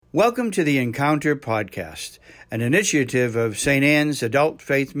Welcome to the Encounter Podcast, an initiative of St. Anne's Adult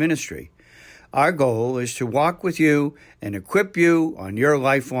Faith Ministry. Our goal is to walk with you and equip you on your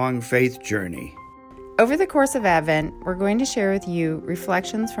lifelong faith journey. Over the course of Advent, we're going to share with you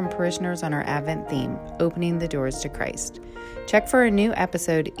reflections from parishioners on our Advent theme, Opening the Doors to Christ. Check for a new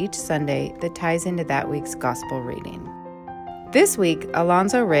episode each Sunday that ties into that week's Gospel reading. This week,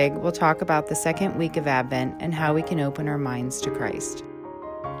 Alonso Rigg will talk about the second week of Advent and how we can open our minds to Christ.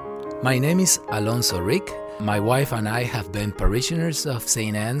 My name is Alonso Rigg. My wife and I have been parishioners of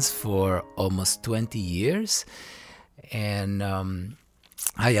St. Anne's for almost 20 years. And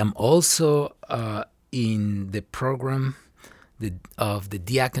I am also in the program of the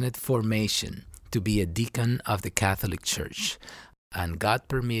diaconate formation to be a deacon of the Catholic Church. And God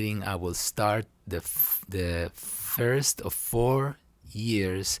permitting, I will start the first of 4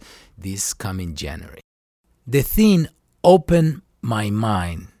 years this coming January. The theme, Open My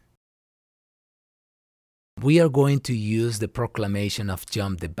Mind. We are going to use the proclamation of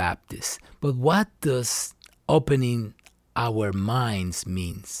John the Baptist. But what does opening our minds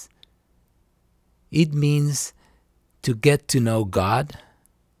means? It means to get to know God,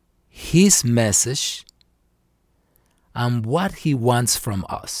 His message, and what He wants from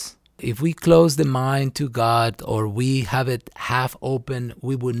us. If we close the mind to God or we have it half open,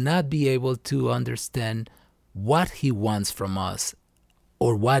 we would not be able to understand what He wants from us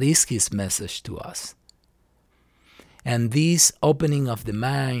or what is His message to us. And this opening of the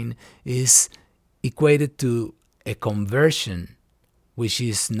mind is equated to a conversion, which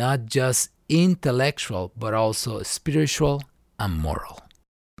is not just intellectual, but also spiritual and moral.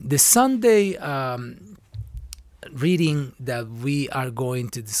 The Sunday reading that we are going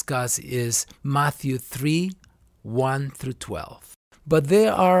to discuss is Matthew 3, 1 through 12. But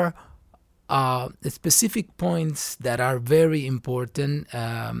there are specific points that are very important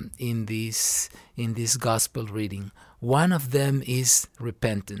in this gospel reading. One of them is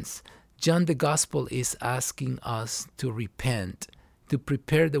repentance. John the Gospel is asking us to repent, to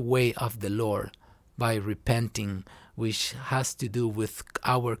prepare the way of the Lord by repenting, which has to do with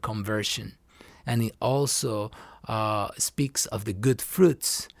our conversion. And he also speaks of the good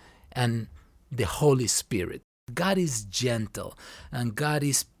fruits and the Holy Spirit. God is gentle and God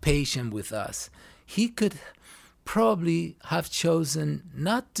is patient with us. He could probably have chosen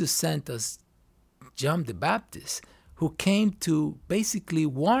not to send us John the Baptist, who came to basically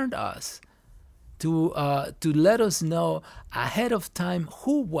warn us, to let us know ahead of time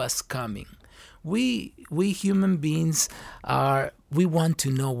who was coming. We human beings we want to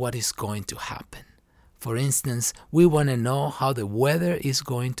know what is going to happen. For instance, we want to know how the weather is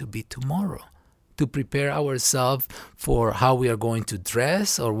going to be tomorrow, to prepare ourselves for how we are going to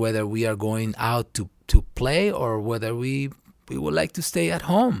dress, or whether we are going out to play, or whether we would like to stay at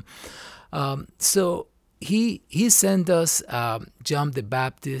home. So he sent us John the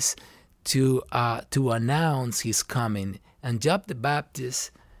Baptist to announce his coming. And John the Baptist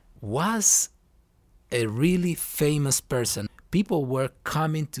was a really famous person. People were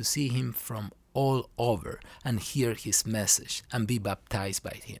coming to see him from all over and hear his message and be baptized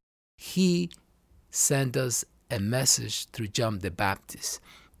by him. He sent us a message through John the Baptist.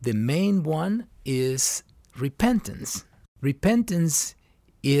 The main one is repentance. Repentance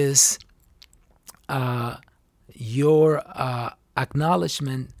is your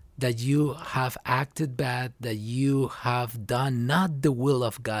acknowledgement that you have acted bad, that you have done not the will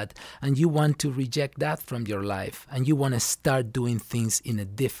of God, and you want to reject that from your life, and you want to start doing things in a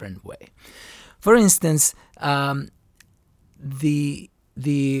different way. For instance,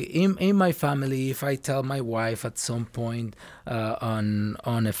 in my family, if I tell my wife at some point on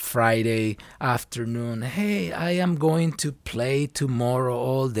a Friday afternoon, hey, I am going to play tomorrow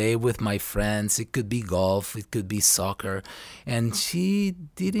all day with my friends. It could be golf, it could be soccer. And she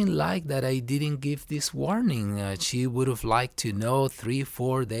didn't like that I didn't give this warning. She would have liked to know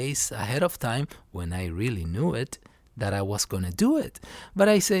 3-4 days ahead of time, when I really knew it, that I was going to do it. But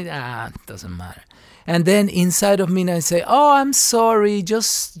I said, it doesn't matter. And then inside of me, I say, oh, I'm sorry,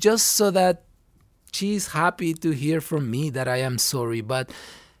 just so that she's happy to hear from me that I am sorry. But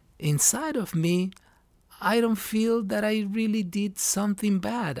inside of me, I don't feel that I really did something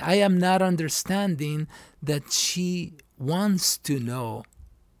bad. I am not understanding that she wants to know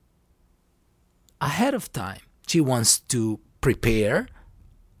ahead of time. She wants to prepare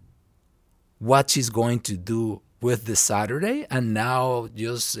what she's going to do with the Saturday, and now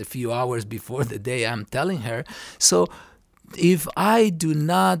just a few hours before the day I'm telling her. So if I do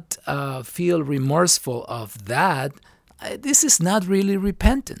not feel remorseful of that, this is not really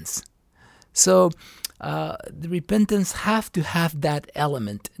repentance. So the repentance have to have that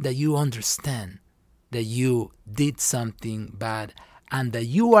element that you understand that you did something bad and that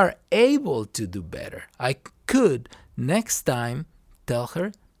you are able to do better. I could next time tell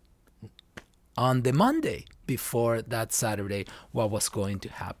her on the Monday before that Saturday what was going to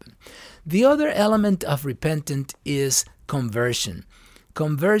happen. The other element of repentance is conversion.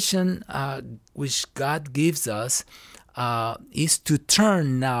 Conversion, which God gives us, is to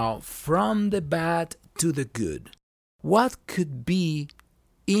turn now from the bad to the good. What could be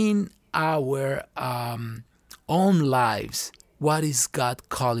in our own lives? What is God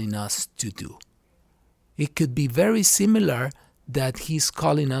calling us to do? It could be very similar that He's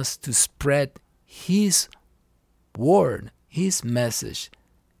calling us to spread His word, His message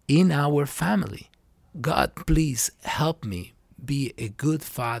in our family. God, please help me be a good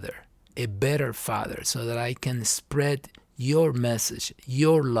father, a better father, so that I can spread your message,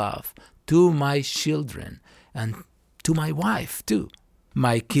 your love to my children and to my wife too.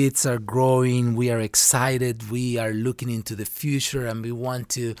 My kids are growing. We are excited. We are looking into the future, and we want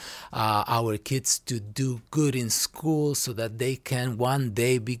to our kids to do good in school so that they can one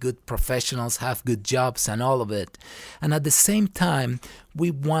day be good professionals, have good jobs, and all of it. And at the same time,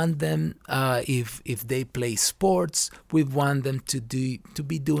 we want them, if they play sports, we want them to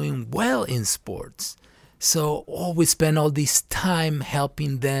be doing well in sports. So we spend all this time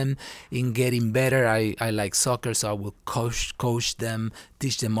helping them in getting better. I like soccer, so I will coach them,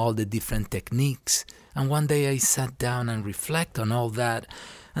 teach them all the different techniques. And one day I sat down and reflect on all that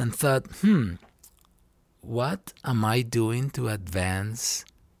and thought, what am I doing to advance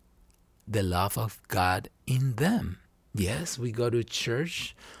the love of God in them? Yes, we go to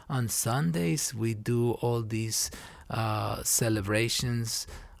church on Sundays. We do all these celebrations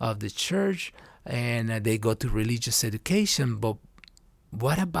of the church, and they go to religious education. But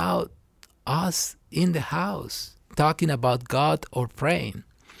what about us in the house, talking about God or praying?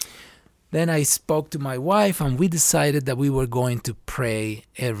 Then I spoke to my wife, and we decided that we were going to pray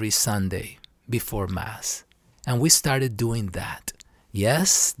every Sunday before Mass. And we started doing that.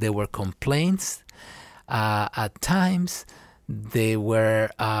 Yes, there were complaints. At times, they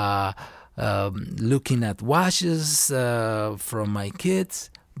were looking at washes from my kids,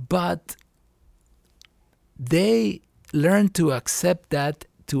 but they learned to accept that,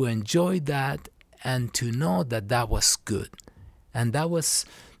 to enjoy that, and to know that that was good. And that was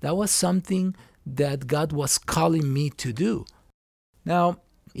something that God was calling me to do. Now,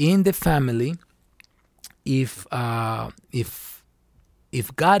 in the family, if God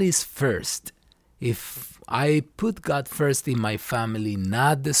is first, if I put God first in my family,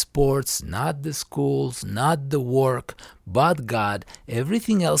 not the sports, not the schools, not the work, but God,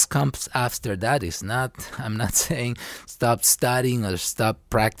 everything else comes after that. I'm not saying stop studying or stop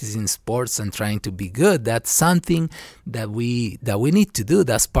practicing sports and trying to be good. That's something that we need to do.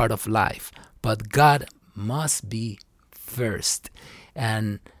 That's part of life. But God must be first.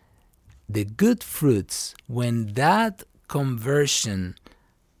 And the good fruits, when that conversion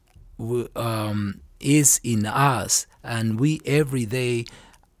is in us, and we every day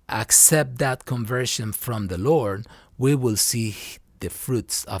accept that conversion from the Lord, we will see the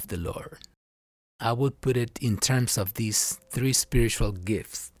fruits of the Lord. I would put it in terms of these three spiritual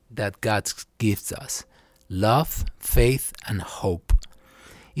gifts that God gives us: love, faith, and hope.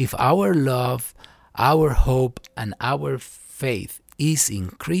 If our love, our hope, and our faith is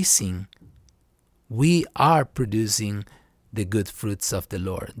increasing, we are producing the good fruits of the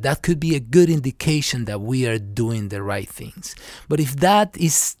Lord. That could be a good indication that we are doing the right things. But if that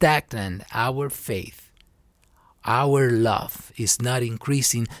is stagnant, our faith, our love is not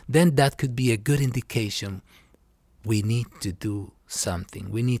increasing, then that could be a good indication we need to do something.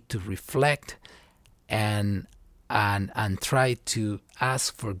 We need to reflect and try to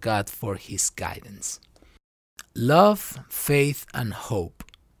ask for God for His guidance. Love, faith, and hope.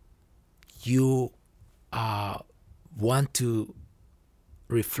 You want to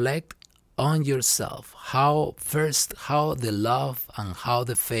reflect on yourself, how the love and how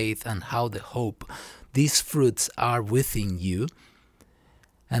the faith and how the hope, these fruits are within you,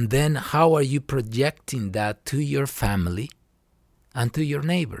 and then how are you projecting that to your family and to your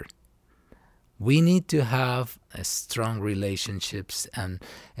neighbor. We need to have strong relationships and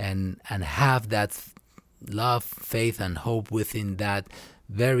have that love, faith, and hope within that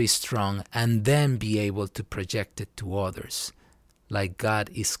very strong, and then be able to project it to others like God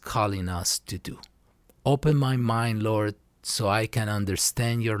is calling us to do. Open my mind, Lord, so I can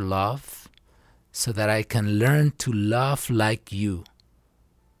understand your love, so that I can learn to love like you,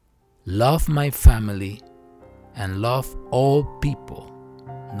 love my family, and love all people,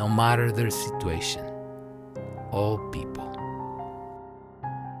 no matter their situation. all people.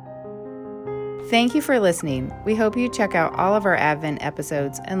 Thank you for listening. We hope you check out all of our Advent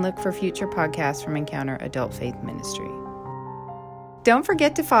episodes and look for future podcasts from Encounter Adult Faith Ministry. Don't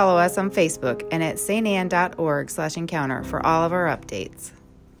forget to follow us on Facebook and at saintanne.org/encounter for all of our updates.